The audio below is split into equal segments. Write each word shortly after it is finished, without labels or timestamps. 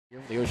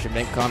The Ocean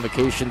Bank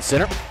Convocation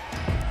Center.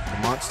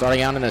 Vermont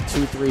starting out in a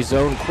 2-3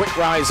 zone. Quick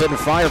rise and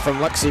fire from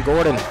Alexis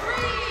Gordon.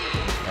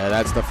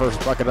 That's the first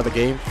bucket of the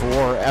game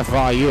for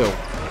FIU.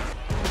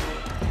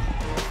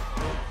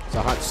 It's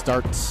a hot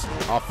start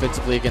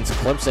offensively against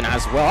Clemson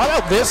as well. How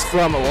about this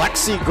from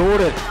Alexis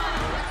Gordon?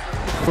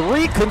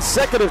 3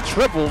 consecutive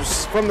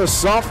triples from the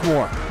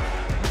sophomore.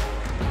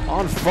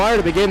 On fire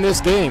to begin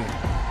this game.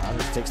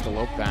 Just takes the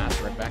low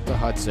pass right back to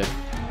Hudson.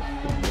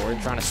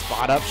 Gordon trying to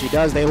spot up. She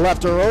does. They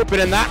left her open,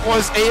 and that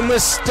was a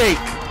mistake.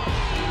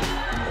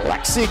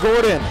 Alexis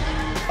Gordon,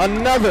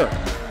 another.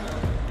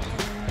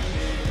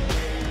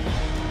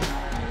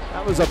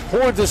 That was a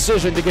poor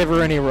decision to give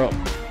her any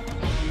room.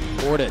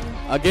 Gordon,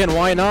 again,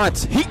 why not?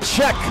 Heat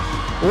check,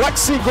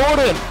 Alexis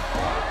Gordon.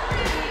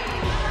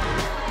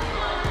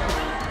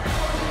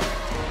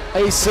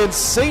 A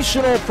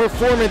sensational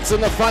performance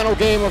in the final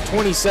game of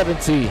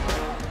 2017.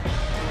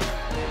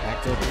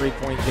 Back to a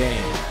 3-point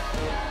game.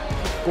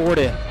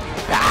 Gordon,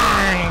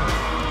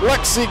 bang!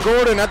 Alexis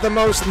Gordon at the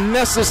most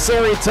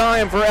necessary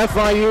time for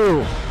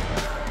FIU.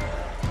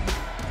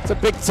 It's a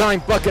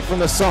big-time bucket from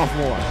the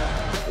sophomore.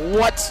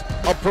 What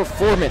a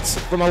performance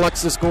from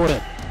Alexis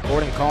Gordon.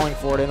 Gordon calling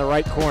for it in the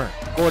right corner.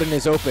 Gordon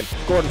is open.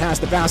 Gordon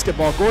has the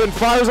basketball. Gordon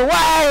fires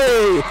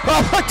away!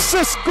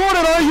 Alexis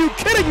Gordon, are you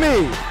kidding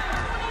me?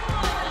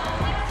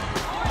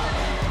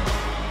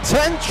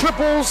 10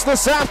 triples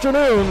this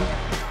afternoon,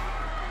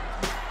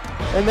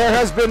 and there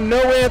has been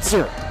no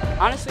answer.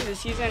 Honestly, this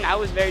season, I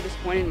was very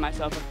disappointed in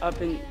myself up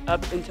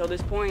until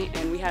this point,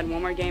 and we had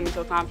one more game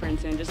until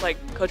conference, and just like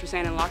Coach was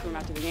saying in the locker room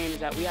after the game, is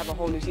that we have a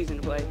whole new season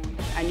to play.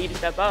 I need to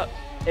step up.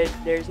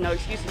 There's no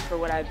excuses for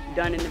what I've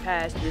done in the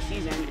past this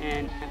season,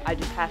 and I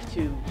just have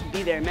to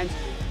be there mentally.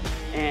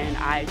 And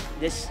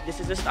this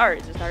is the start.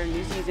 It's the start of a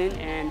new season,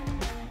 and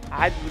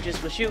I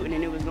just was shooting,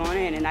 and it was going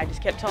in, and I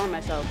just kept telling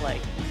myself,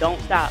 like,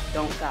 don't stop,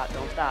 don't stop,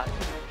 don't stop.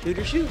 Shoot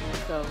or shoot,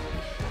 so.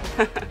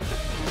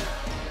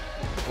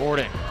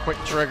 Gordon, quick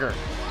trigger,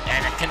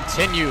 and it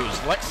continues.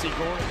 Alexis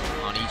Gordon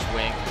on each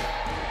wing.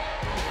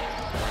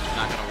 Gordon's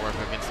not going to work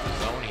against the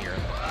zone here.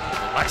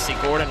 Alexis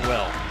Gordon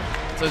will.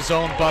 It's a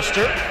zone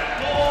buster.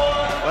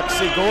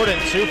 Alexis Gordon,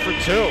 2 for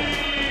 2.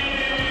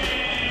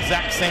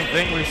 Exact same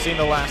thing we've seen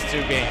the last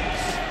 2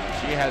 games.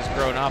 She has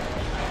grown up.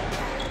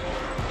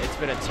 It's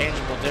been a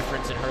tangible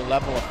difference in her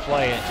level of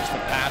play in just the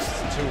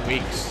past 2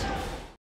 weeks.